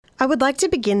I would like to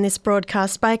begin this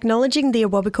broadcast by acknowledging the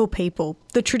Awabakal people,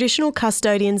 the traditional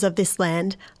custodians of this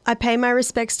land. I pay my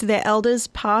respects to their elders,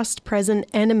 past, present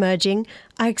and emerging.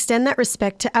 I extend that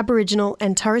respect to Aboriginal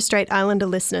and Torres Strait Islander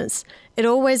listeners. It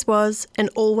always was and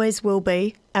always will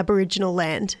be Aboriginal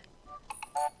land.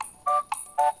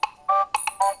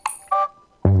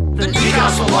 The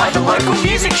Newcastle Live and Local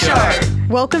Music Show.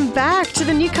 Welcome back to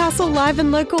the Newcastle Live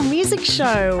and Local Music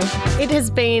Show. It has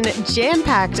been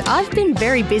jam-packed. I've been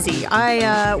very busy.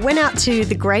 I went out to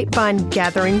the Grapevine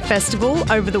Gathering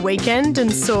Festival over the weekend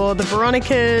and saw the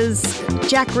Veronicas,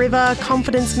 Jack River,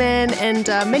 Confidence Man and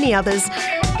many others.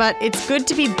 But it's good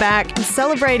to be back and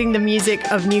celebrating the music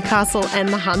of Newcastle and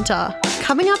the Hunter.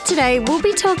 Coming up today, we'll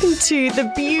be talking to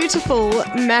the beautiful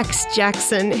Max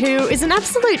Jackson, who is an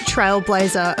absolute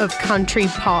trailblazer of country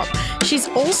pop. She's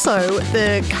also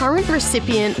the current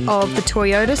recipient of the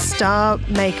Toyota Star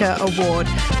Maker Award,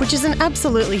 which is an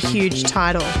absolutely huge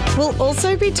title. We'll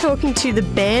also be talking to the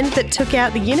band that took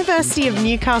out the University of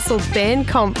Newcastle Band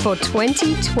Comp for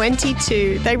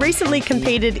 2022. They recently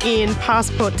competed in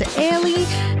Passport to Airlie,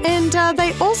 and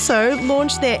they also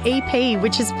launched their EP,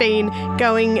 which has been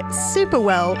going super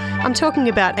well. I'm talking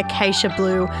about Acacia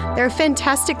Blue. They're a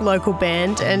fantastic local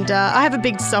band, and I have a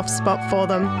big soft spot for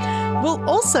them. We'll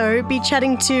also be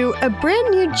chatting to a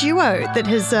brand new duo that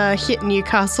has hit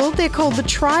Newcastle. They're called the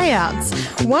Tryouts.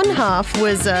 One half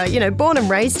was, born and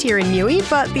raised here in Newey,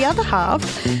 but the other half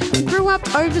grew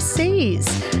up overseas.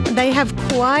 They have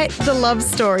quite the love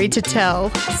story to tell,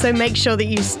 so make sure that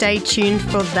you stay tuned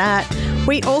for that.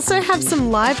 We also have some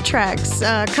live tracks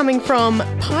coming from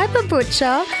Piper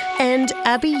Butcher and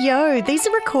Abbi Yo. These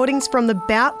are recordings from the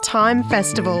Bout Time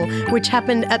Festival, which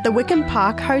happened at the Wickham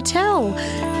Park Hotel.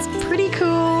 It's pretty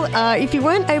cool. If you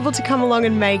weren't able to come along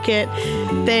and make it,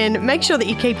 then make sure that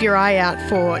you keep your eye out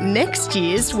for next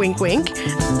year's Wink Wink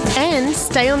and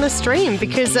stay on the stream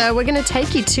because we're going to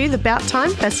take you to the Bout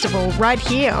Time Festival right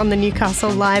here on the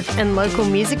Newcastle Live and Local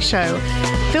Music Show.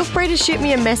 Feel free to shoot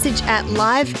me a message at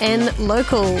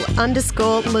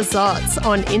liveandlocal_Lizottes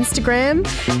on Instagram,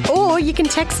 or you can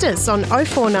text us on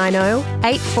 0490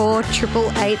 84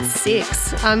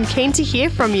 88886. I'm keen to hear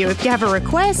from you. If you have a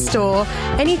request or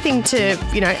anything to,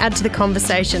 add to the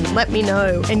conversation, let me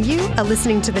know. And you are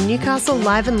listening to the Newcastle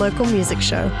Live and Local Music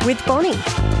Show with Bonnie.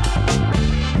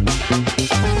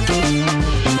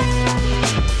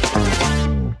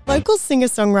 Local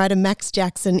singer-songwriter Max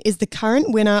Jackson is the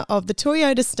current winner of the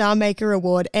Toyota Star Maker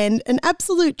Award and an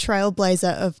absolute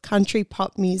trailblazer of country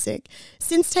pop music.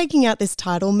 Since taking out this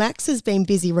title, Max has been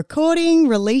busy recording,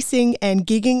 releasing and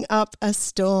gigging up a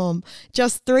storm.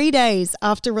 Just 3 days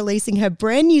after releasing her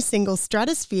brand new single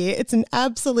Stratosphere, it's an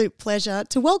absolute pleasure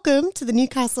to welcome to the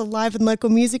Newcastle Live and Local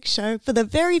Music Show for the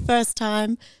very first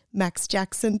time, Max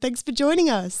Jackson. Thanks for joining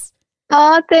us.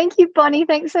 Oh, thank you, Bonnie.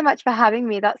 Thanks so much for having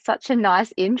me. That's such a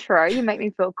nice intro. You make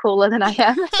me feel cooler than I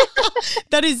am.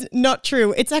 That is not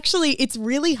true. It's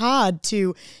really hard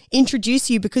to introduce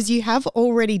you because you have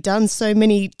already done so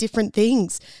many different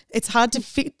things. It's hard to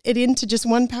fit it into just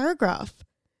one paragraph.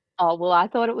 Oh, well, I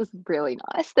thought it was really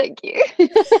nice. Thank you.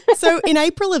 So in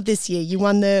April of this year, you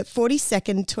won the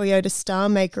 42nd Toyota Star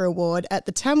Maker Award at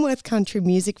the Tamworth Country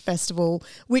Music Festival,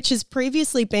 which has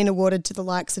previously been awarded to the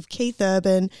likes of Keith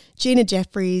Urban, Gina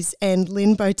Jeffries and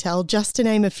Lynn Botel, just to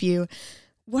name a few.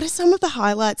 What are some of the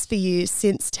highlights for you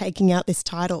since taking out this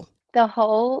title? The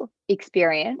whole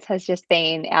experience has just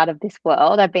been out of this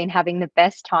world. I've been having the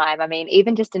best time. I mean,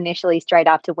 even just initially straight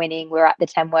after winning, we were at the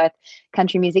Tamworth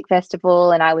Country Music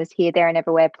Festival and I was here, there and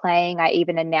everywhere playing. I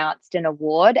even announced an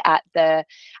award at it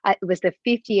was the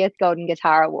 50th Golden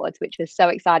Guitar Awards, which was so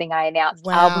exciting. I announced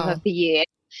Album of the Year.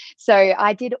 So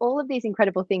I did all of these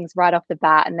incredible things right off the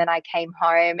bat. And then I came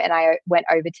home and I went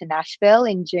over to Nashville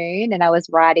in June and I was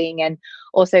writing and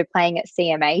also playing at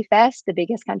CMA Fest, the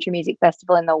biggest country music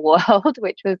festival in the world,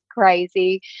 which was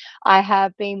crazy. I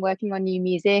have been working on new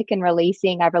music and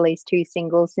I've released 2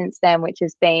 singles since then, which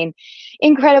has been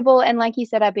incredible. And like you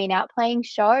said, I've been out playing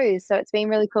shows. So it's been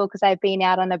really cool because I've been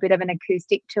out on a bit of an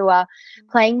acoustic tour,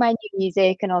 playing my new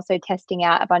music and also testing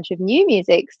out a bunch of new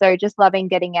music. So just loving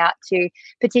getting out to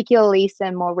particularly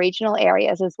some more regional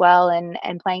areas as well and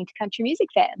playing to country music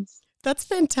fans. That's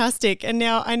fantastic. And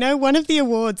now I know one of the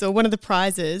awards or one of the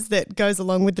prizes that goes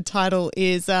along with the title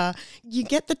is you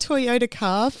get the Toyota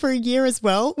car for a year as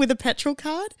well with a petrol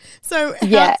card. So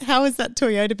how has that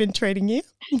Toyota been treating you?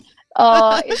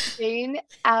 Oh, it's been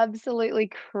absolutely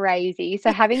crazy.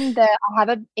 So I have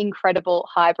an incredible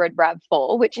hybrid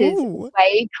RAV4, which is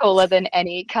way cooler than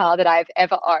any car that I've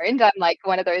ever owned. I'm like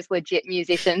one of those legit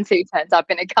musicians who turns up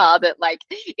in a car that like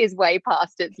is way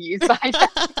past its use by now.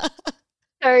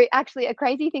 So actually a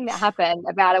crazy thing that happened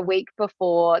about a week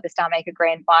before the Star Maker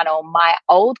Grand Final, my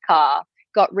old car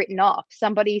got written off.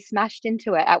 Somebody smashed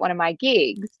into it at one of my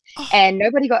gigs Oh, and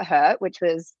nobody got hurt, which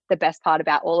was the best part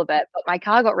about all of it. But my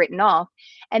car got written off.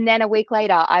 And then a week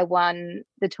later, I won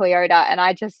the Toyota. And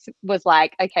I just was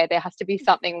like, okay, there has to be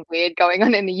something weird going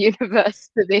on in the universe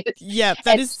for this. yeah,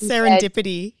 that And is instead,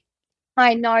 serendipity.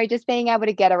 I know, just being able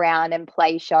to get around and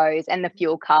play shows and the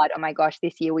fuel card. Oh my gosh,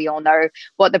 this year we all know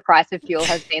what the price of fuel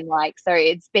has been like. So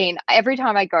it's been every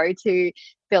time I go to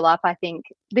fill up, I think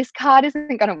this card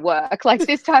isn't going to work. Like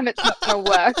this time it's not going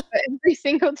to work, but every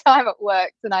single time it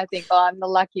works. And I think, oh, I'm the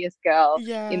luckiest girl in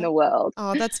Yeah. the world.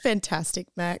 Oh, that's fantastic,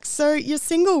 Max. So your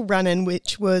single Runnin',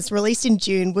 which was released in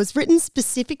June, was written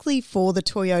specifically for the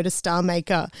Toyota Star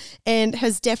Maker and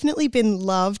has definitely been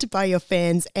loved by your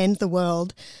fans and the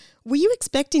world. Were you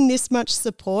expecting this much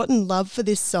support and love for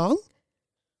this song?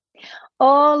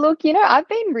 Oh, look, I've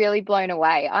been really blown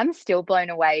away. I'm still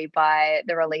blown away by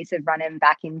the release of Runnin'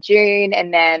 back in June.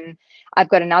 And then I've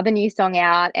got another new song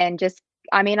out. And just,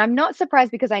 I mean, I'm not surprised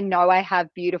because I know I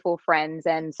have beautiful friends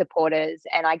and supporters,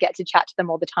 and I get to chat to them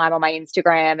all the time on my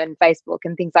Instagram and Facebook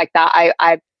and things like that.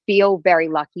 I feel very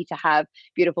lucky to have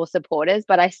beautiful supporters,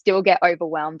 but I still get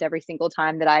overwhelmed every single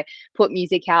time that I put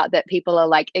music out that people are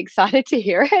like excited to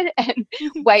hear it and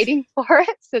waiting for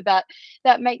it. So that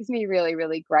makes me really,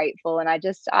 really grateful. And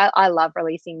I love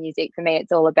releasing music. For me,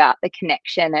 it's all about the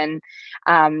connection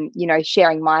and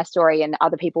sharing my story, and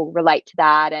other people relate to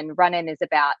that. And Running is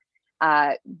about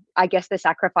I guess the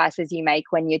sacrifices you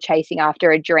make when you're chasing after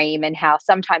a dream, and how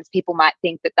sometimes people might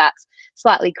think that that's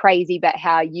slightly crazy, but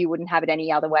how you wouldn't have it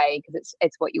any other way because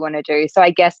it's what you want to do. So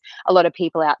I guess a lot of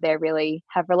people out there really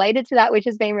have related to that, which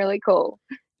has been really cool.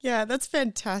 Yeah, that's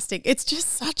fantastic. It's just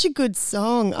such a good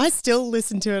song. I still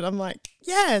listen to it. I'm like,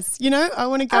 yes, I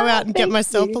want to go out and get Thank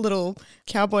myself you. a little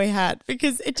cowboy hat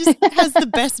because it just has the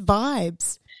best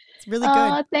vibes. It's really good.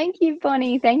 Oh, thank you,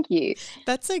 Bonnie. Thank you.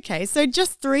 That's okay. So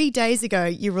just 3 days ago,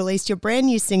 you released your brand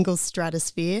new single,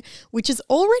 Stratosphere, which has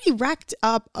already racked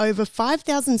up over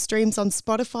 5,000 streams on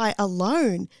Spotify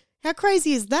alone. How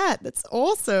crazy is that? That's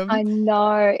awesome. I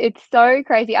know. It's so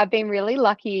crazy. I've been really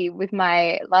lucky with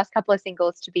my last couple of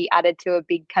singles to be added to a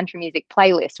big country music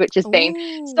playlist, which has been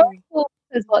so Oh, cool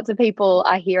because lots of people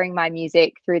are hearing my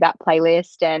music through that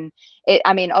playlist. And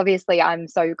I mean, obviously, I'm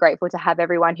so grateful to have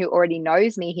everyone who already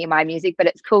knows me hear my music, but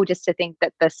it's cool just to think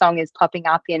that the song is popping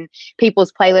up in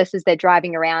people's playlists as they're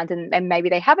driving around, and maybe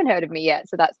they haven't heard of me yet.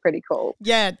 So that's pretty cool.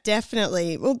 yeah,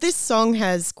 definitely. Well, this song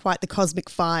has quite the cosmic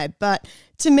vibe, but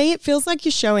to me, it feels like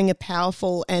you're showing a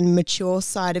powerful and mature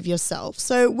side of yourself.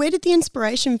 So, where did the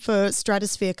inspiration for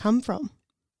Stratosphere come from?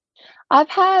 I've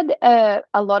had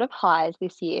a lot of highs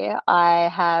this year. I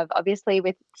have obviously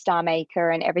with Star Maker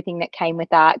and everything that came with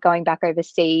that, going back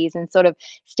overseas and sort of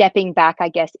stepping back, I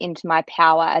guess, into my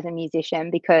power as a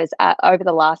musician. Because over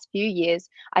the last few years,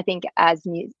 I think as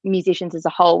musicians as a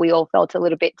whole, we all felt a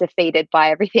little bit defeated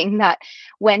by everything that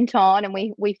went on, and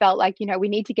we felt like we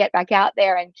need to get back out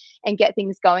there and get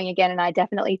things going again. And I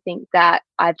definitely think that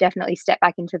I've definitely stepped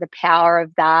back into the power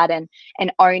of that, and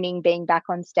owning being back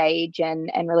on stage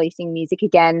and releasing music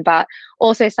again. But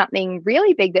also something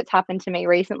really big that's happened to me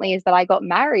recently is that I got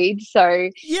married. So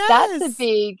that's Yes.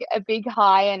 a big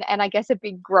high, and I guess a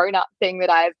big grown up thing that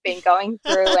I've been going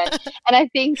through. And I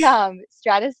think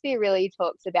Stratosphere really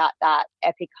talks about that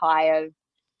epic high of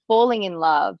falling in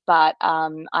love. But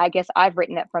I guess I've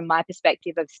written it from my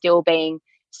perspective of still being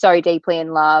so deeply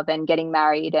in love and getting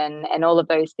married, and all of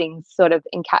those things sort of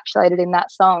encapsulated in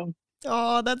that song.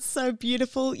 Oh, that's so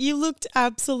beautiful. You looked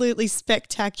absolutely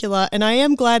spectacular. And I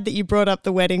am glad that you brought up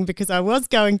the wedding because I was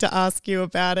going to ask you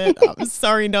about it. I'm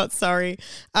sorry, not sorry.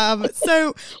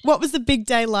 So, what was the big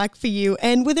day like for you?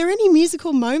 And were there any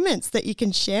musical moments that you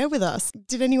can share with us?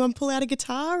 Did anyone pull out a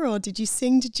guitar or did you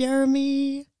sing to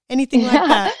Jeremy? Anything like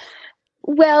that?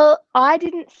 Well, I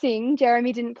didn't sing,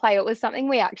 Jeremy didn't play. It was something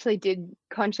we actually did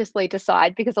consciously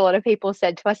decide because a lot of people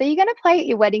said to us, "Are you gonna play at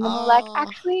your wedding?" And we're like, Oh,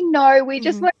 "Actually, no, mhm.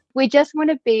 we just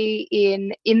wanna be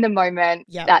in the moment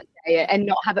Yep. that day and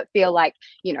not have it feel like,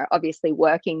 obviously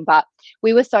working." But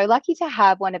we were so lucky to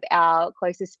have one of our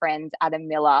closest friends, Adam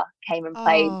Miller, came and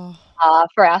played Oh,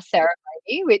 for our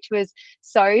ceremony, which was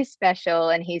so special,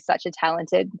 and he's such a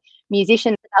talented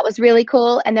musician. That was really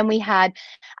cool. And then we had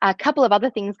a couple of other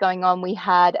things going on. We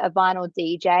had a vinyl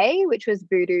DJ, which was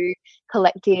Voodoo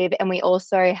Collective, and we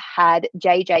also had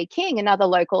JJ King, another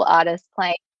local artist,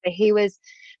 playing. So he was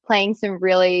playing some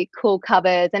really cool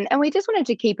covers, and we just wanted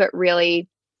to keep it really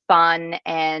fun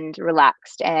and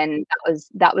relaxed. And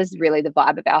that was really the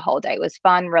vibe of our whole day. It was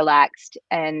fun, relaxed,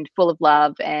 and full of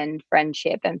love and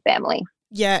friendship and family.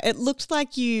 Yeah, it looked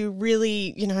like you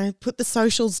really, put the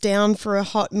socials down for a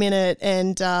hot minute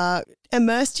and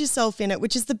immersed yourself in it,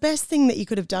 which is the best thing that you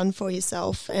could have done for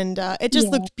yourself. And it just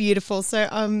looked beautiful. So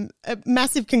a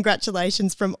massive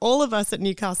congratulations from all of us at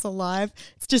Newcastle Live.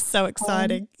 It's just so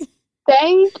exciting.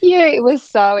 Thank you. It was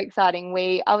so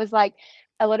exciting. I was like,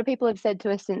 a lot of people have said to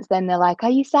us since then, they're like, are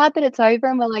you sad that it's over?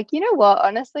 And we're like, you know what?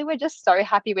 Honestly, we're just so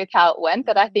happy with how it went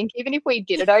that I think even if we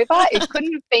did it over, it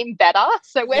couldn't have been better.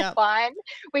 So we're fine.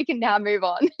 We can now move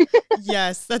on.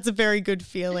 Yes, that's a very good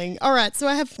feeling. All right. So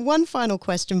I have one final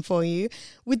question for you.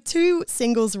 With 2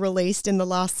 singles released in the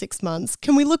last 6 months,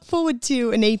 can we look forward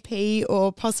to an EP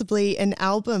or possibly an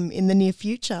album in the near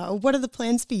future? Or what are the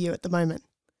plans for you at the moment?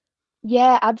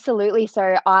 Yeah, absolutely.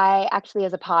 So I actually,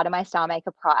 as a part of my Star Maker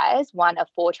Prize, won a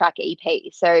 4-track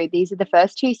EP. So these are the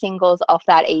first 2 singles off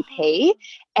that EP.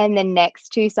 And the next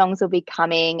 2 songs will be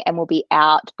coming and will be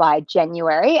out by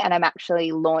January. And I'm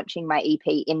actually launching my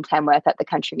EP in Tamworth at the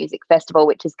Country Music Festival,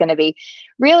 which is going to be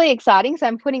really exciting. So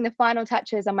I'm putting the final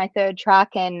touches on my 3rd track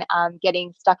and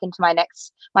getting stuck into my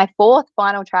 4th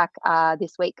final track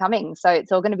this week coming. So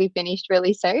it's all going to be finished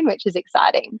really soon, which is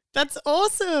exciting. That's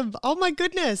awesome. Oh my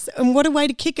goodness. And what a way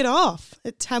to kick it off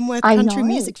at Tamworth Country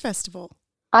Music Festival.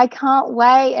 I can't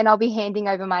wait. And I'll be handing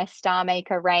over my Star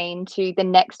Maker reign to the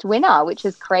next winner, which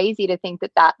is crazy to think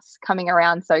that that's coming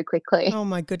around so quickly. Oh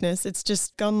my goodness. It's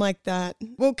just gone like that.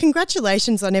 Well,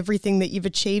 congratulations on everything that you've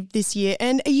achieved this year.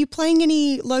 And are you playing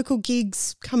any local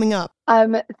gigs coming up?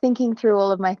 I'm thinking through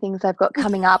all of my things I've got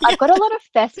coming up. I've got a lot of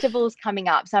festivals coming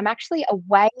up. So I'm actually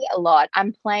away a lot.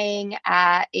 I'm playing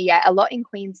a lot in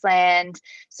Queensland.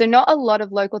 So not a lot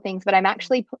of local things, but I'm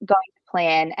actually going to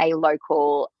plan a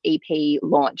local EP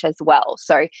launch as well.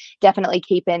 So definitely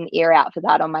keep an ear out for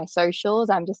that on my socials.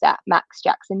 I'm just at Max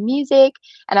Jackson Music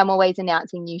and I'm always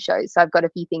announcing new shows. So I've got a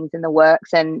few things in the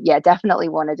works and definitely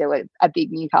want to do a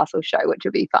big Newcastle show, which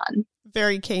would be fun.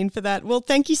 Very keen for that. Well,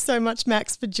 thank you so much,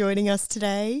 Max, for joining us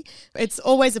today. It's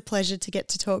always a pleasure to get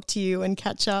to talk to you and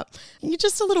catch up. You're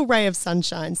just a little ray of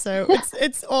sunshine, so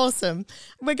it's awesome.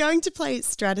 We're going to play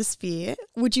Stratosphere.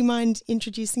 Would you mind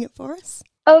introducing it for us?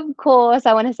 Of course.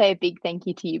 I want to say a big thank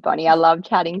you to you, Bonnie. I love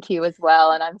chatting to you as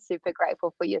well, and I'm super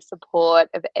grateful for your support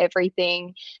of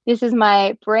everything. This is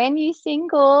my brand new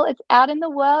single. It's out in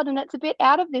the world, and it's a bit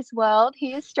out of this world.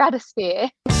 Here's Stratosphere.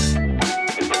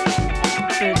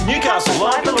 Newcastle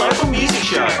Live and Local Music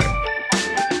Show.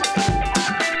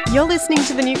 You're listening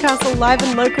to the Newcastle Live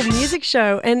and Local Music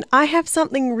Show, and I have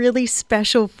something really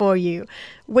special for you.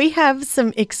 We have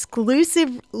some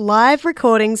exclusive live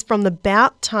recordings from the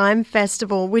Bout Time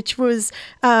Festival, which was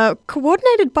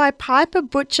coordinated by Piper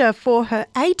Butcher for her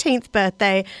 18th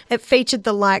birthday. It featured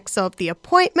the likes of The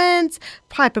Appointments,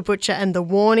 Piper Butcher and The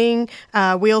Warning.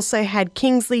 We also had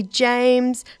Kingsley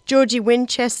James, Georgie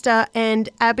Winchester and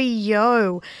Abbi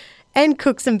Yo, and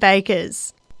Cooks and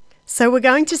Bakers. So we're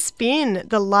going to spin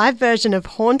the live version of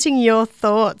Haunting Your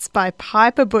Thoughts by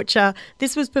Piper Butcher.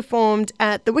 This was performed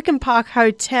at the Wickham Park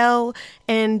Hotel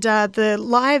and the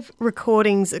live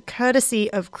recordings are courtesy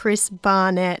of Chris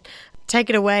Barnett. Take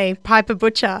it away, Piper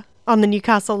Butcher, on the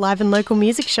Newcastle Live and Local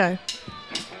Music Show.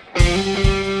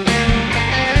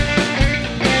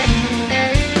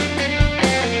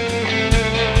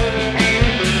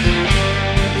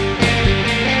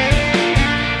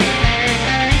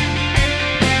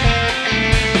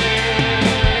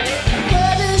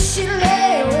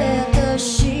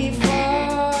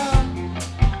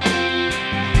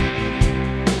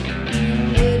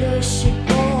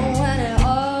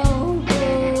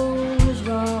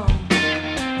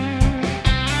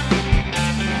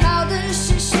 How does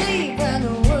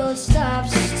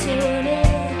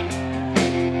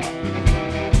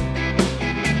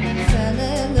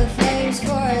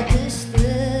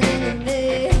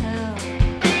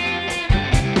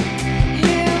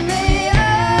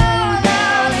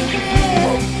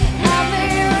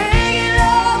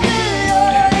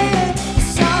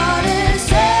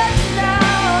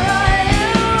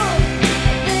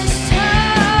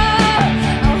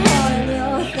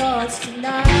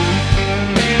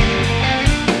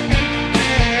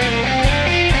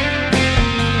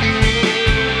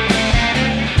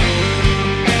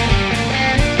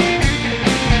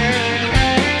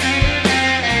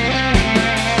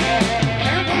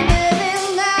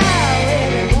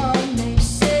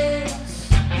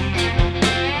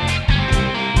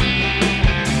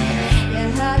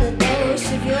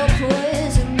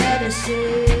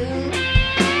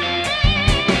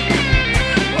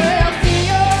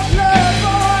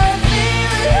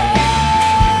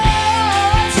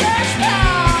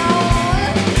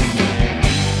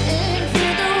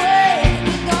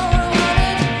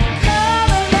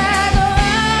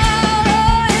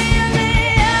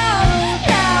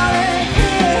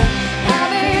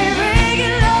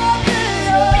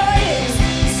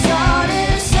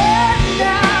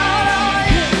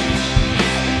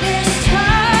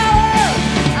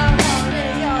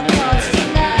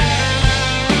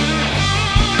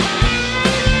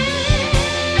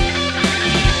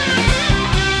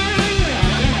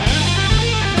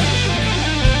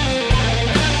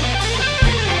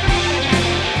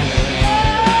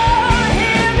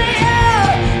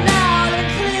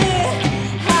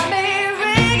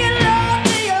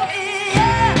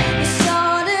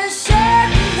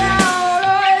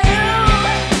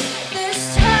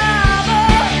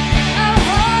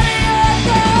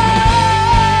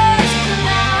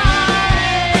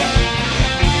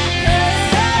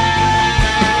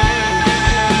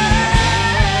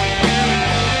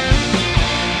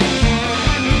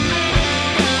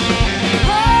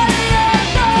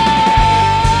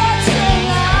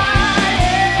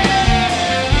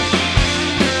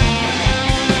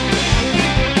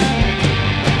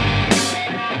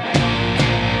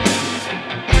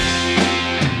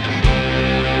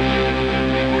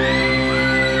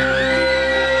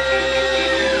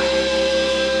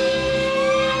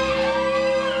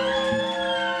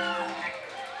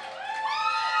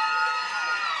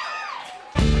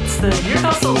the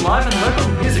Newcastle Live and Local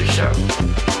Music Show.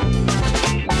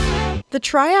 The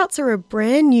Tryouts are a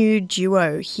brand new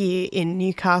duo here in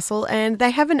Newcastle, and they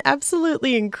have an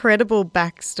absolutely incredible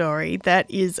backstory that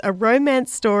is a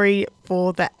romance story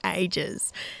for the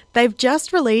ages. They've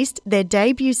just released their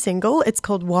debut single. It's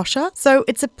called Washer. So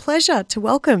it's a pleasure to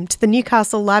welcome to the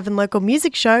Newcastle Live and Local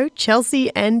Music Show, Chelsea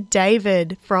and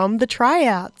David from the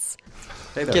Tryouts.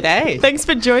 Hey there. G'day. Thanks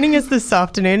for joining us this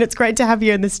afternoon. It's great to have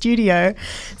you in the studio.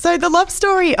 So the love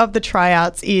story of the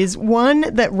Tryouts is one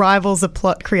that rivals a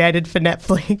plot created for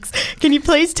Netflix. Can you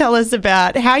please tell us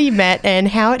about how you met and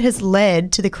how it has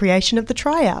led to the creation of the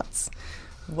Tryouts?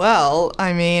 Well,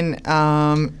 I mean,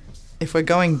 if we're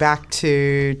going back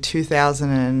to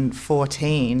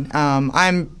 2014,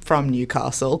 I'm from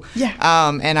Newcastle. Yeah.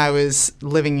 And I was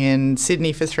living in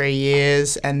Sydney for 3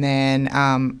 years, and then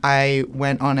I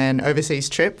went on an overseas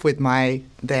trip with my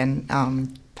then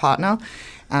partner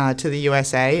to the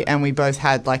USA, and we both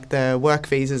had like the work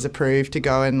visas approved to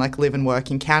go and like live and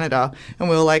work in Canada. And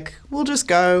we were like, we'll just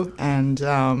go and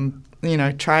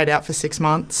try it out for 6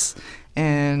 months.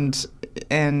 And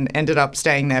ended up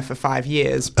staying there for 5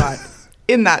 years. But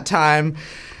in that time,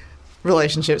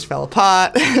 relationships fell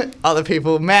apart. Other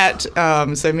people met.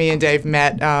 So me and Dave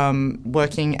met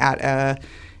working at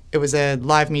it was a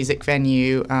live music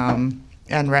venue and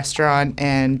restaurant,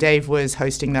 and Dave was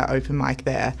hosting that open mic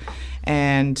there.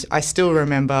 And I still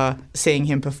remember seeing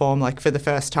him perform like for the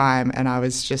first time, and I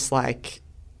was just like,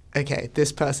 okay,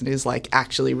 this person is like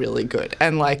actually really good.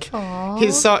 And like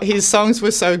his songs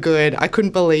were so good, I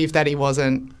couldn't believe that he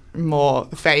wasn't more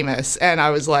famous. And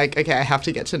I was like, okay, I have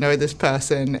to get to know this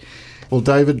person. Well,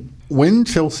 David, when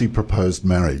Chelsea proposed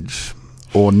marriage,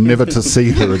 or never to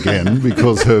see her again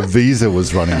because her visa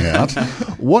was running out,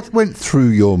 what went through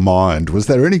your mind? Was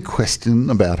there any question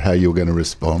about how you were going to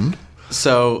respond?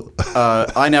 So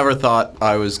I never thought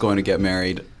I was going to get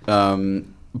married.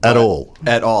 At all?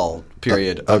 At all.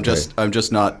 Period. Okay. I'm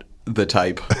just not the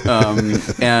type.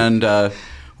 And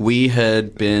we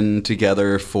had been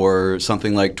together for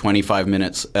something like 25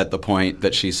 minutes at the point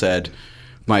that she said,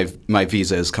 my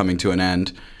visa is coming to an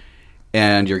end,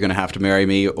 and you're going to have to marry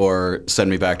me or send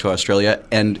me back to Australia.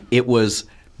 And it was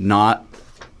not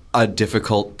a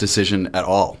difficult decision at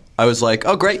all. I was like,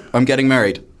 oh, great, I'm getting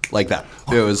married. Like that.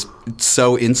 It was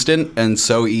so instant and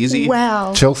so easy.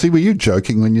 Wow. Chelsea, were you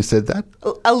joking when you said that?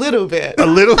 A little bit. A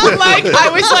little bit. Like, I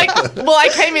was like, well, I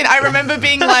came in, I remember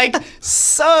being like,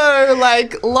 so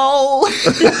like, lol,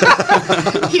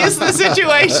 here's the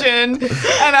situation.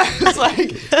 And I was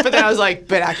like, but then I was like,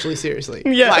 but actually seriously,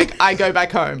 like I go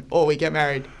back home or we get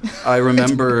married. I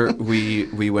remember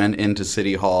we went into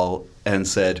City Hall and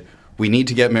said, we need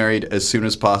to get married as soon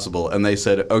as possible. And they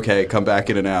said, okay, come back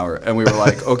in an hour. And we were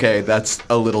like, okay, that's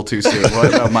a little too soon.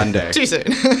 What about Monday? Too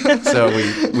soon. So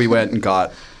we went and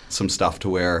got some stuff to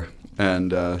wear and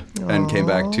came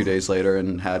back 2 days later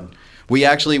and had... We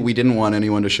didn't want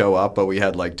anyone to show up, but we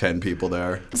had like 10 people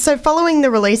there. So following the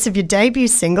release of your debut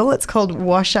single, it's called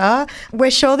Washer,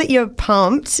 we're sure that you're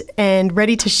pumped and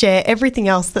ready to share everything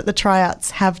else that the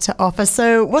Tryouts have to offer.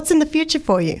 So what's in the future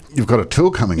for you? You've got a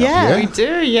tour coming up, Yeah, yeah? We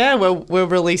do, yeah. We're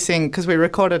releasing, because we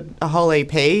recorded a whole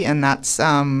EP, and that's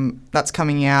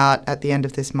coming out at the end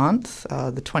of this month,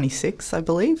 the 26th, I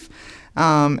believe.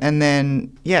 And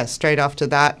then, straight after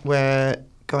that, we're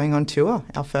going on tour,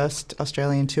 our first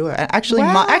Australian tour. And actually,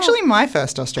 my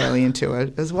first Australian tour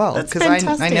as well, because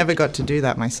I never got to do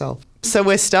that myself. So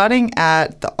we're starting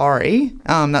at the Ori.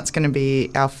 That's going to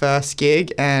be our first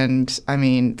gig, and I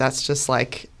mean, that's just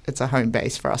like, it's a home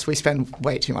base for us. We spend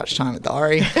way too much time at the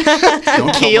Ori.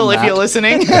 Keel, if you're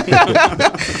listening.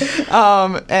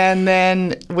 And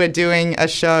then we're doing a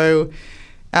show.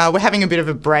 We're having a bit of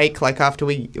a break, like after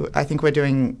I think we're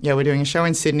doing a show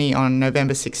in Sydney on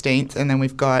November 16th, and then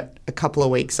we've got a couple of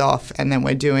weeks off, and then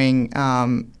we're doing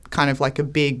kind of like a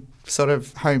big sort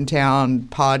of hometown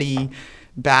party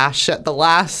bash at the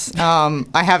Lass.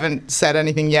 I haven't said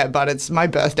anything yet, but it's my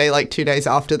birthday like 2 days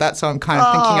after that, so I'm kind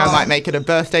of thinking I might make it a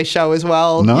birthday show as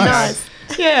well. Nice.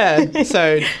 Yeah,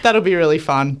 so that'll be really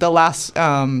fun. The Lass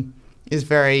is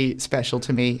very special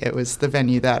to me. It was the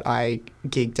venue that I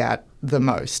gigged at the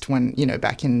most when,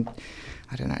 back in,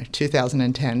 I don't know,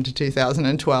 2010 to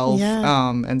 2012. Yeah.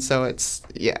 And so it's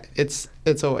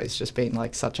always just been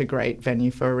like such a great venue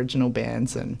for original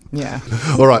bands, and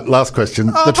All right, last question.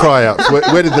 The Tryouts.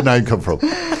 Where did the name come from?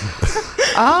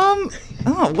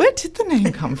 Oh, where did the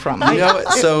name come from? You know,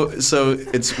 so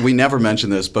we never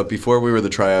mentioned this, but before we were the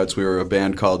Tryouts, we were a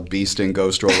band called Bee Sting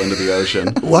Ghost Roll into the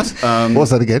Ocean. What? What was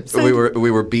that again? We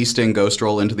were Bee Sting Ghost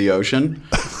Roll into the Ocean,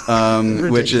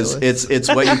 which is it's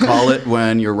what you call it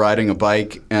when you're riding a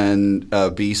bike and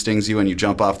a bee stings you and you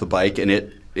jump off the bike and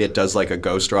it does like a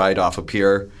ghost ride off a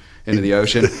pier into the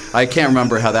ocean. I can't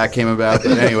remember how that came about,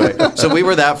 but anyway. So we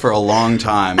were that for a long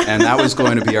time, and that was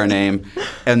going to be our name.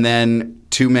 And then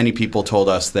too many people told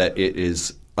us that it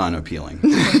is unappealing.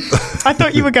 I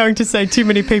thought you were going to say too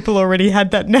many people already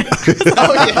had that name.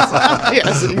 Oh,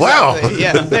 yes, exactly. Wow.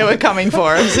 Yeah, they were coming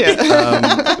for us,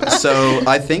 yeah. So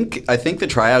I think the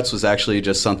Tryouts was actually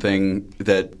just something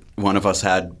that one of us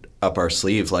had up our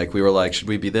sleeve. Like, we were like, should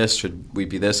we be this? Should we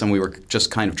be this? And we were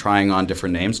just kind of trying on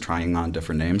different names.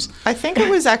 I think it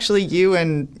was actually you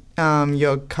and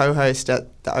your co-host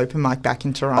at the open mic back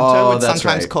in Toronto would that's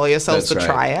sometimes right. call yourselves That's the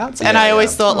right. Tryouts. Yeah, And I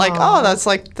always yeah. thought like, that's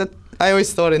like that. I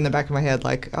always thought in the back of my head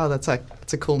like, it's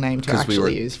a cool name to 'Cause we were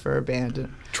actually use for a band.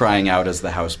 trying out as the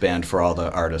house band for all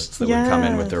the artists that would come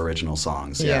in with their original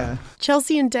songs. Yeah.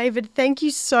 Chelsea and David, thank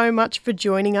you so much for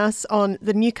joining us on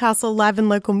the Newcastle Live and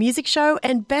Local Music Show,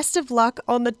 and best of luck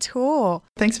on the tour.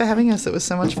 Thanks for having us. It was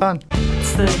so much fun.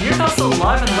 It's the Newcastle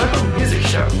Live and Local Music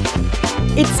Show.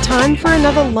 It's time for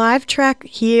another live track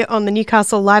here on the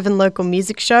Newcastle Live and Local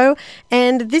Music Show,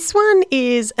 and this one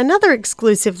is another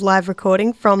exclusive live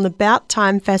recording from the Bout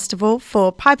Time Festival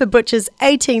for Piper Butcher's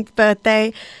 18th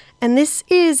birthday. And this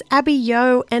is Abbi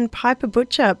Yo and Piper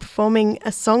Butcher performing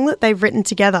a song that they've written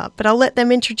together, but I'll let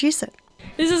them introduce it.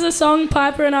 This is a song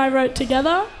Piper and I wrote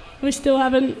together. We still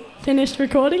haven't finished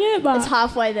recording it, but It's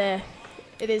halfway there.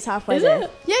 It is halfway Is there.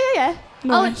 it? Yeah.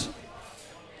 Nice.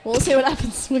 We'll see what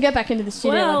happens. We'll get back into the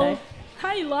studio one Well, day.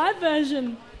 hey, live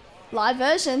version. Live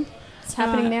version. It's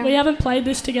happening now. We haven't played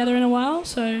this together in a while,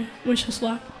 so wish us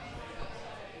luck.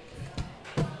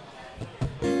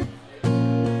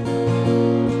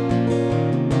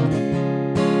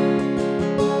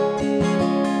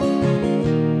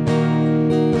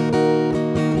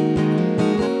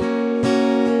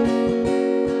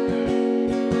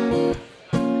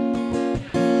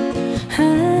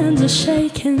 Hands are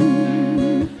shaking,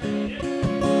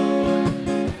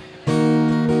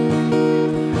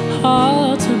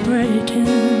 hearts are breaking.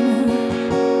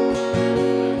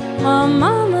 My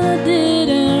mama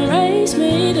didn't raise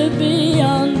me to be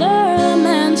under a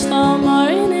man's thumb or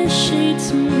in his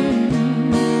sheets. You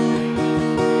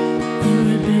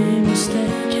would be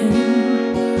mistaken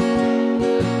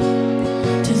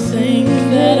to think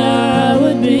that I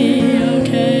would be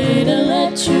okay to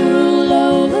let you rule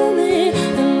over me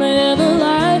and live a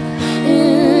life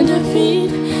in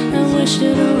defeat and wish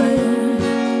it away.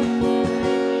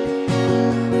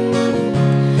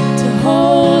 To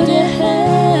hold your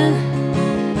hand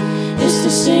is to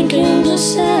sink into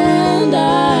sand. I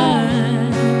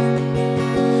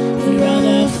would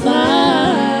rather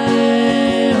fly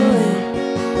away.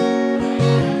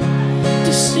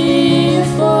 To see you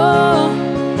fall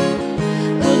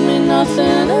would mean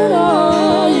nothing at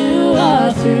all. You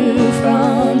are through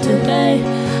from today.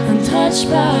 Untouched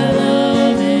by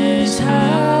love is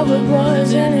how it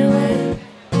was anyway.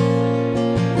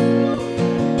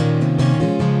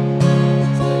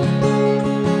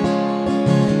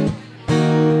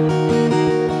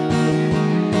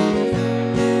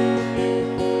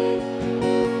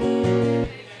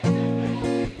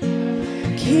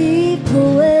 Keep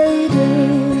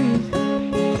waiting.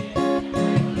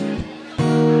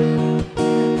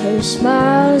 Her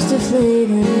smile's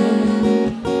deflating.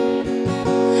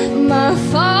 My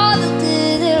father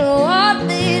didn't want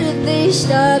me to be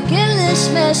stuck in this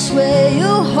mess where you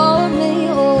hold me.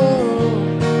 Oh,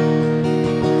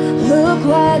 look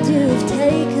what you've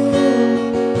taken.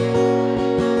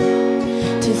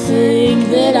 To think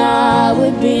that I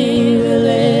would be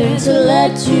willing to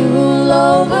let you rule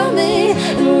over me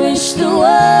and wish the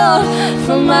world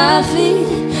from my feet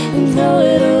and throw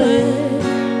it away.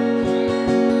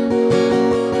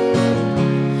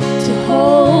 To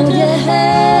hold your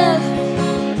hand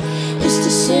is to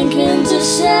sink into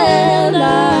sand. I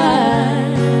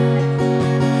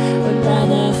would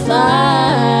rather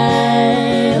fly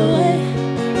away.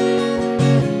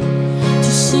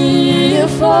 To see you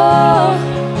fall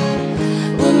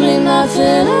would mean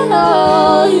nothing at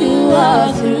all. You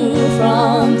are through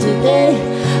from today.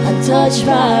 Untouched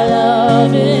by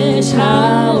love is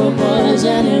how it was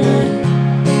anyway.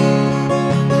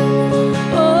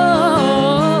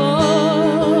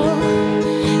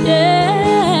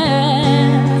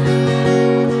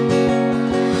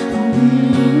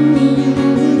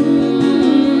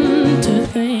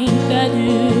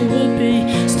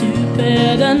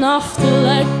 enough to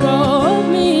let go of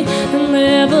me and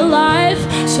live a life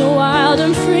so wild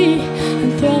and free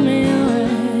and throw me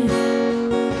away.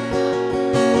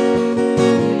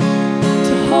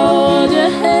 To hold your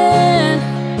hand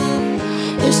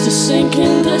is to sink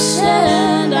into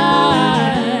sand.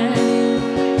 I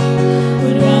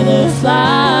would rather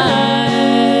fly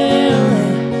away.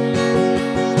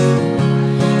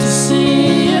 To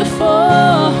see you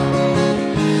fall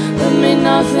would mean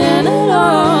nothing at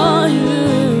all.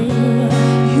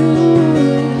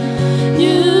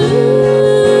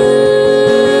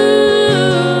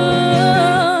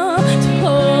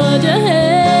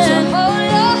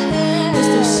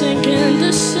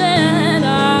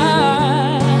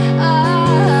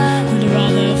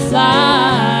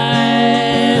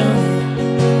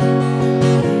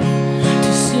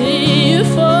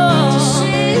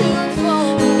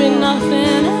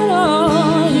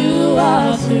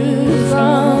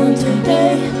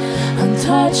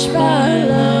 Touched by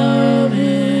love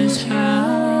is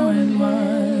how it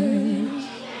was.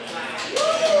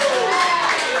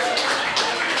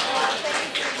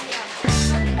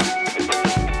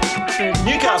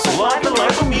 Newcastle Live and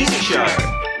Local Music Show.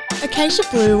 Acacia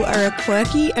Blue are a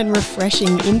quirky and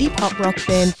refreshing indie pop rock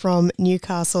band from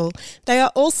Newcastle. They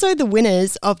are also the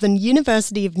winners of the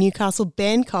University of Newcastle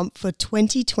Band Comp for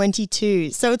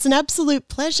 2022. So it's an absolute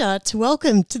pleasure to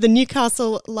welcome to the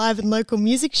Newcastle Live and Local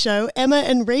Music Show Emma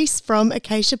and Reese from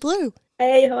Acacia Blue.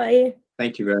 Hey, how are you?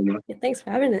 Thank you very much. Yeah, thanks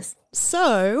for having us.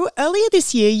 So, earlier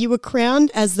this year, you were crowned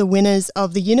as the winners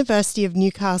of the University of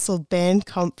Newcastle Band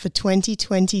Comp for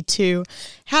 2022.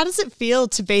 How does it feel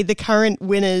to be the current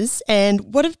winners,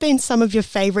 and what have been some of your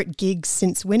favourite gigs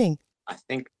since winning? I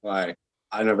think, I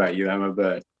don't know about you, Emma,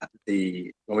 but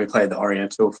when we played the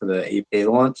Oriental for the EP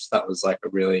launch, that was like a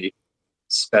really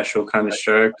special kind of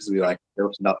show because we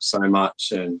built it up so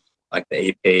much, and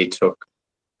the EP took,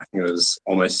 I think it was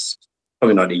almost,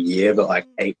 probably not a year, but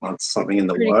 8 months something in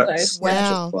the Pretty works. close.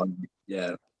 Wow.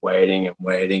 Waiting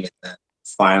and then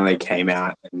finally came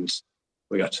out, and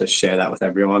we got to share that with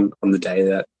everyone on the day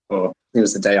I think it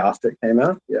was the day after it came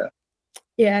out.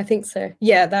 Yeah, I think so.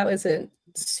 Yeah, that was a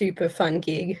super fun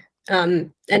gig.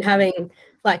 And having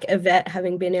Yvette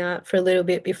having been out for a little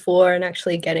bit before and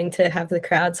actually getting to have the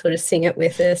crowd sort of sing it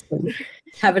with us and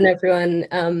having everyone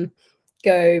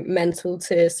go mental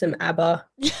to some Abba,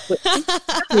 which is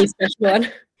a pretty special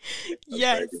one.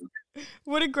 Yes.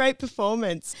 What a great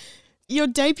performance. Your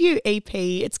debut EP,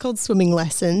 it's called Swimming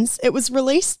Lessons. It was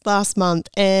released last month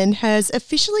and has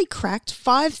officially cracked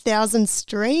 5,000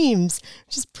 streams,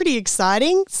 which is pretty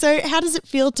exciting. So how does it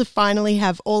feel to finally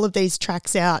have all of these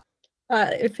tracks out?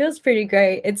 It feels pretty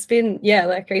great. It's been,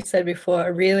 like I said before,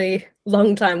 a really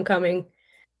long time coming.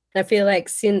 I feel like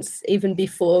since even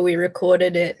before we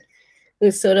recorded it, it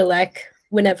was sort of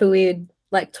whenever we'd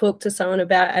talk to someone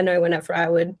about, I know whenever I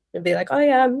would, it'd be oh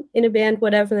yeah, I'm in a band,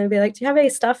 whatever. And they'd be do you have any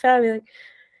stuff out? I'd be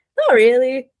not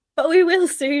really, but we will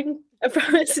soon. I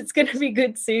promise it's going to be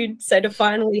good soon. So to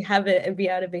finally have it and be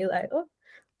able to be oh,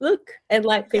 look, and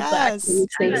people actually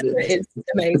see it is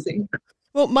amazing.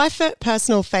 Well, my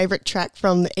personal favourite track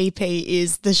from the EP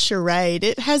is The Charade.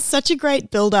 It has such a great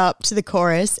build-up to the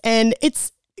chorus, and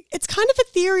it's kind of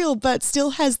ethereal, but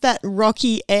still has that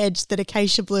rocky edge that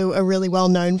Acacia Blue are really well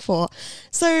known for.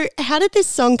 So how did this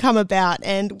song come about,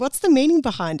 and what's the meaning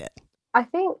behind it? I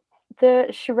think the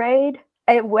Charade,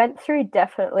 it went through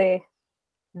definitely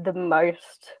the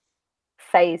most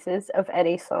phases of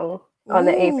any song on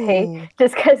the EP,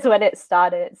 just because when it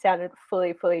started, it sounded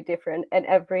fully different. And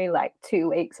every 2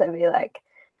 weeks, I'd be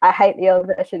I hate the old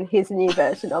version, here's a new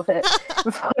version of it,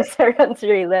 before everyone to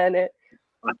relearn it.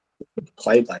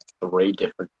 Played 3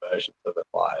 different versions of it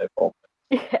live.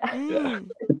 Yeah.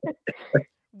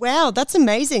 Wow, that's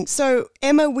amazing. So,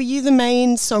 Emma, were you the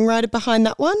main songwriter behind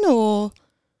that one, or?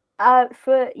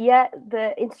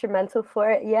 The instrumental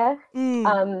for it, yeah.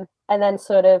 And then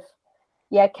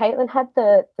Caitlin had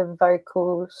the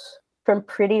vocals from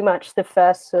pretty much the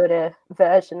first sort of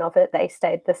version of it. They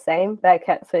stayed the same. They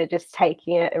kept sort of just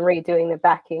taking it and redoing the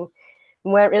backing.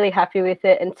 We weren't really happy with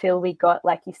it until we got,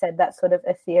 like you said, that sort of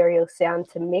ethereal sound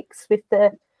to mix with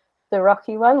the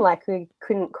rocky one. We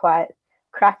couldn't quite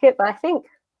crack it, but I think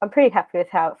I'm pretty happy with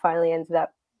how it finally ended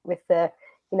up with the,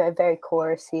 very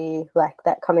chorusy,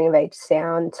 that coming of age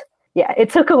sound. Yeah, it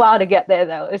took a while to get there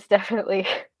though. It was definitely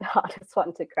the hardest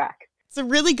one to crack. It's a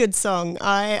really good song.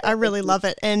 I really love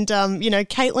it. And,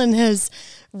 Caitlin has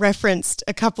referenced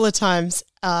a couple of times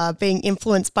being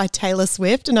influenced by Taylor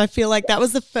Swift, and I feel like that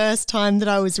was the first time that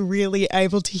I was really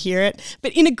able to hear it,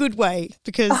 but in a good way,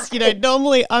 because,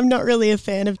 normally I'm not really a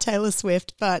fan of Taylor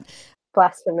Swift, but...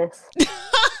 Blasphemous.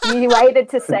 You waited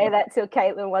to say that till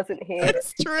Caitlin wasn't here.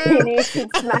 That's true. You knew she'd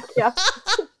smack you.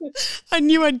 I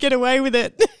knew I'd get away with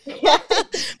it. Yeah.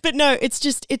 But no, it's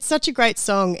such a great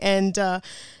song, and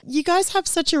you guys have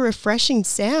such a refreshing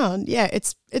sound. Yeah,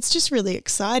 it's just really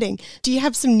exciting. Do you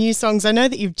have some new songs? I know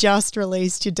that you've just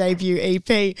released your debut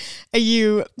EP. Are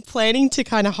you planning to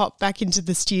kind of hop back into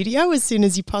the studio as soon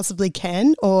as you possibly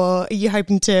can, or are you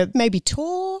hoping to maybe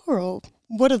tour, or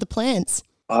what are the plans?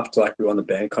 After we won the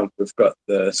band comp, we've got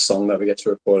the song that we get to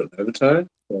record at Overtone.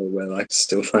 So we're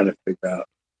still trying to figure out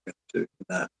what to do in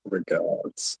that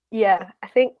regards. Yeah, I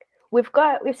think we've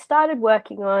started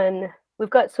working on, we've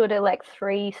got sort of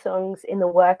 3 songs in the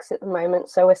works at the moment.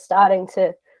 So we're starting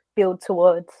to build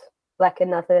towards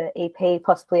another EP,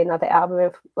 possibly another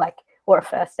album, or a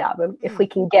first album, if we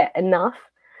can get enough.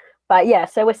 But yeah,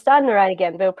 so we're starting to write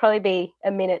again, but it'll probably be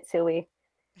a minute till we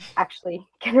actually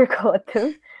can record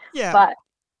them. Yeah. But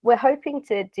we're hoping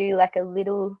to do a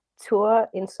little tour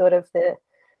in sort of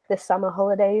the summer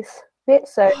holidays bit.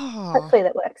 So hopefully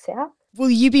that works out. Will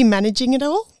you be managing it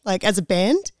all, as a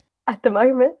band? At the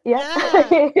moment, yeah.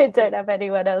 Don't have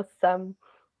anyone else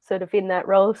sort of in that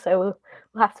role, so we'll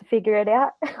have to figure it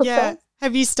out. Yeah.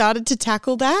 Have you started to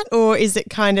tackle that, or is it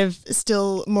kind of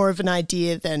still more of an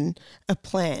idea than a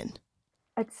plan?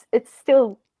 It's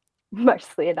still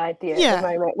mostly an idea at the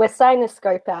moment. We're starting to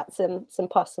scope out some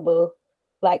possible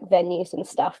venues and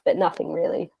stuff, but nothing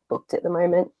really booked at the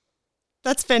moment.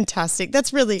 That's fantastic.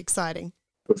 That's really exciting.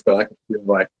 We've got a few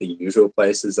of the usual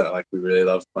places that we really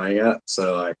love playing at.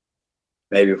 So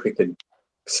maybe if we could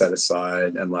set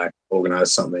aside and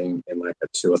organize something in a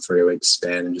 2 or 3 week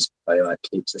span and just play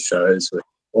heaps of shows with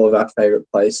all of our favorite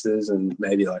places, and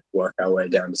maybe work our way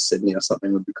down to Sydney or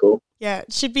something would be cool. Yeah,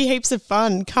 it should be heaps of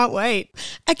fun. Can't wait.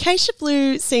 Acacia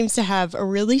Blue seems to have a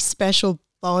really special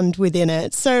bond within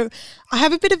it. So I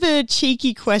have a bit of a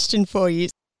cheeky question for you.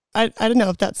 I don't know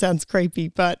if that sounds creepy,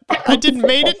 but I didn't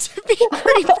mean it to be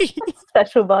creepy.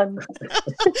 Special bond.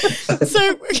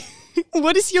 So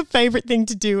what is your favourite thing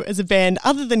to do as a band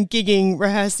other than gigging,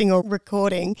 rehearsing or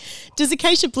recording? Does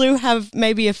Acacia Blue have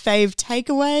maybe a fave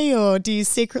takeaway, or do you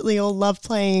secretly all love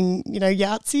playing,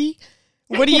 Yahtzee?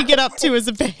 What do you get up to as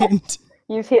a band?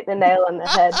 You've hit the nail on the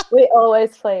head. We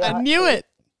always play Yahtzee. I knew it.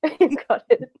 You got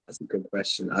it. That's a good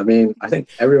question. I mean, I think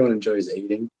everyone enjoys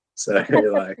eating. So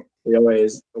we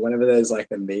always, whenever there's a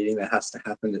meeting that has to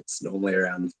happen, it's normally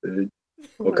around food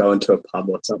or going to a pub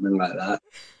or something like that.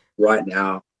 Right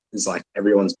now is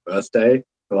everyone's birthday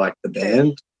for the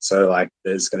band. So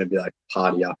there's going to be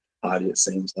party after party, it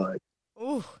seems like.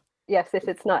 Ooh. Yes, if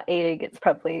it's not eating, it's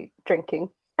probably drinking.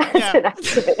 Yeah. An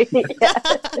activity.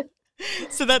 Yeah.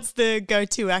 So that's the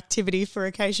go-to activity for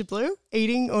Acacia Blue,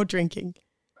 eating or drinking?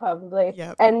 Probably.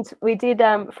 Yep. And we did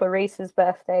for Reese's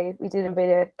birthday, we did a bit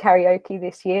of karaoke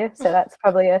this year, so that's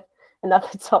probably another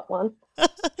top one.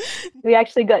 We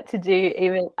actually got to do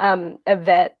even a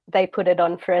vet. They put it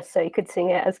on for us so you could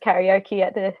sing it as karaoke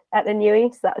at the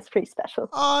Newie, so that was pretty special.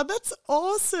 Oh, that's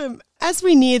awesome. As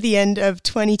we near the end of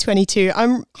 2022,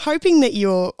 I'm hoping that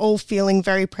you're all feeling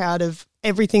very proud of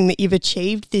everything that you've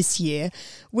achieved this year,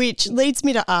 which leads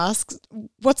me to ask,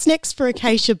 what's next for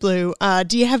Acacia Blue?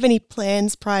 Do you have any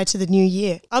plans prior to the new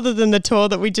year, other than the tour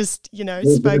that we just,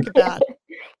 spoke about?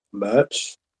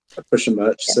 Merch. Pushing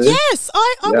merch soon. Yes,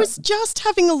 I was just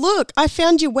having a look. I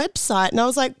found your website and I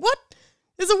was like, what?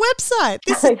 There's a website.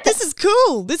 This is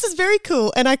cool. This is very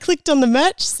cool. And I clicked on the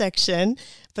merch section,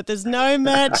 but there's no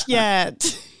merch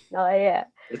yet. Oh, yeah.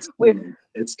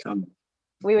 It's coming.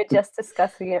 We were just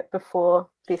discussing it before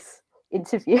this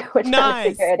interview. We're trying to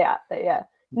figure it out. But yeah,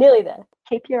 nearly there.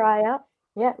 Keep your eye out.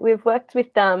 Yeah, we've worked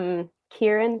with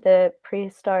Kieran, the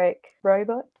prehistoric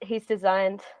robot. He's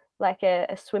designed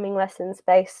a swimming lessons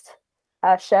based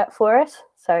shirt for us.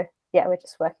 So yeah, we're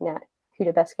just working out who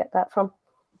to best get that from.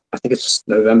 I think it's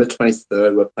November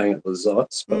 23rd. We're playing at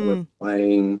Lizottes, but we're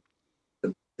playing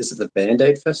is it the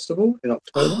Band-Aid Festival in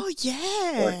October? Oh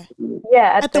yeah.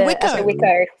 Yeah, at the Wicco. At the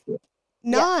Wicco.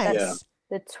 Nice. Yeah,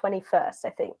 the 21st, I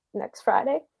think, next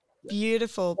Friday.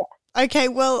 Beautiful. Yeah. Okay,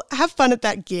 well, have fun at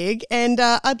that gig. And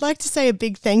I'd like to say a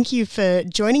big thank you for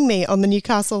joining me on the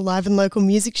Newcastle Live and Local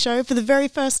Music Show for the very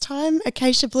first time,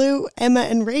 Acacia Blue, Emma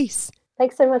and Reese.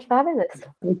 Thanks so much for having us.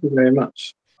 Thank you very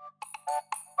much.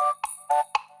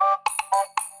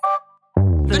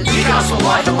 The Newcastle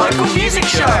Live and Local Music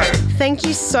Show. Thank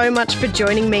you so much for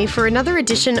joining me for another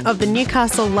edition of the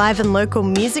Newcastle Live and Local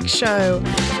Music Show.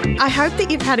 I hope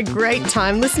that you've had a great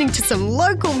time listening to some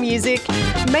local music.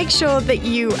 Make sure that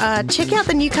you check out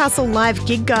the Newcastle Live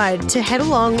Gig Guide to head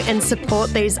along and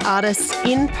support these artists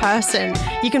in person.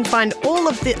 You can find all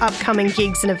of the upcoming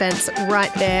gigs and events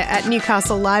right there at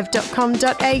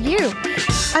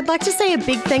newcastlelive.com.au. I'd like to say a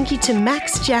big thank you to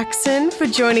Max Jackson for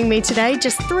joining me today,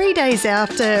 just 3 days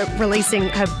after releasing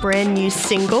her brand new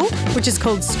single, which is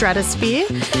called Stratosphere.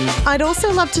 I'd also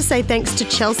love to say thanks to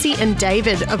Chelsea and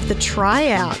David of the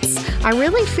Tryouts. I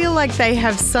really feel like they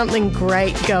have something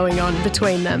great going on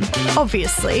between them,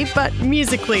 obviously, but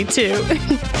musically too.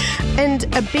 And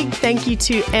a big thank you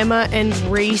to Emma and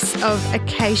Reese of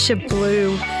Acacia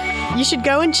Blue. You should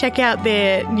go and check out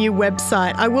their new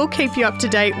website. I will keep you up to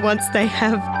date once they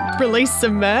have released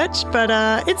some merch, but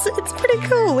it's pretty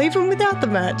cool even without the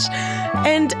merch.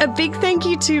 And a big thank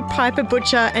you to Piper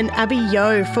Butcher and Abbi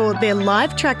Yo for their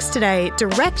live tracks today,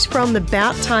 direct from the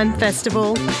Bout Time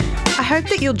Festival. I hope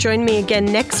that you'll join me again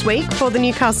next week for the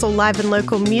Newcastle Live and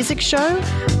Local Music Show.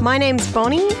 My name's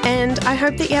Bonnie, and I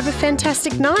hope that you have a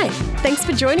fantastic night. Thanks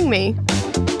for joining me.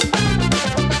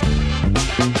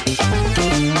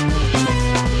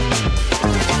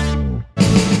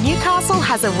 Newcastle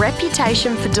has a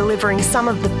reputation for delivering some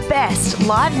of the best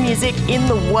live music in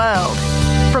the world.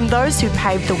 From those who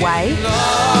paved the way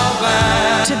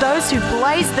to those who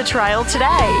blazed the trail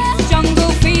today.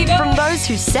 From those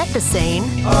who set the scene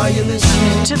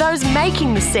to those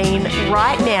making the scene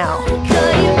right now.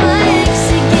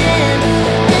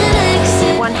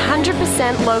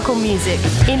 100% local music,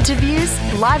 interviews,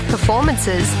 live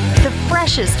performances, the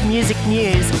freshest music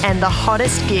news and the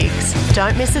hottest gigs.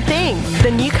 Don't miss a thing.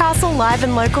 The Newcastle Live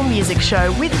and Local Music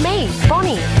Show with me,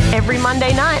 Bonnie, every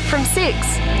Monday night from 6,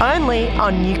 only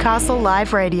on Newcastle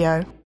Live Radio.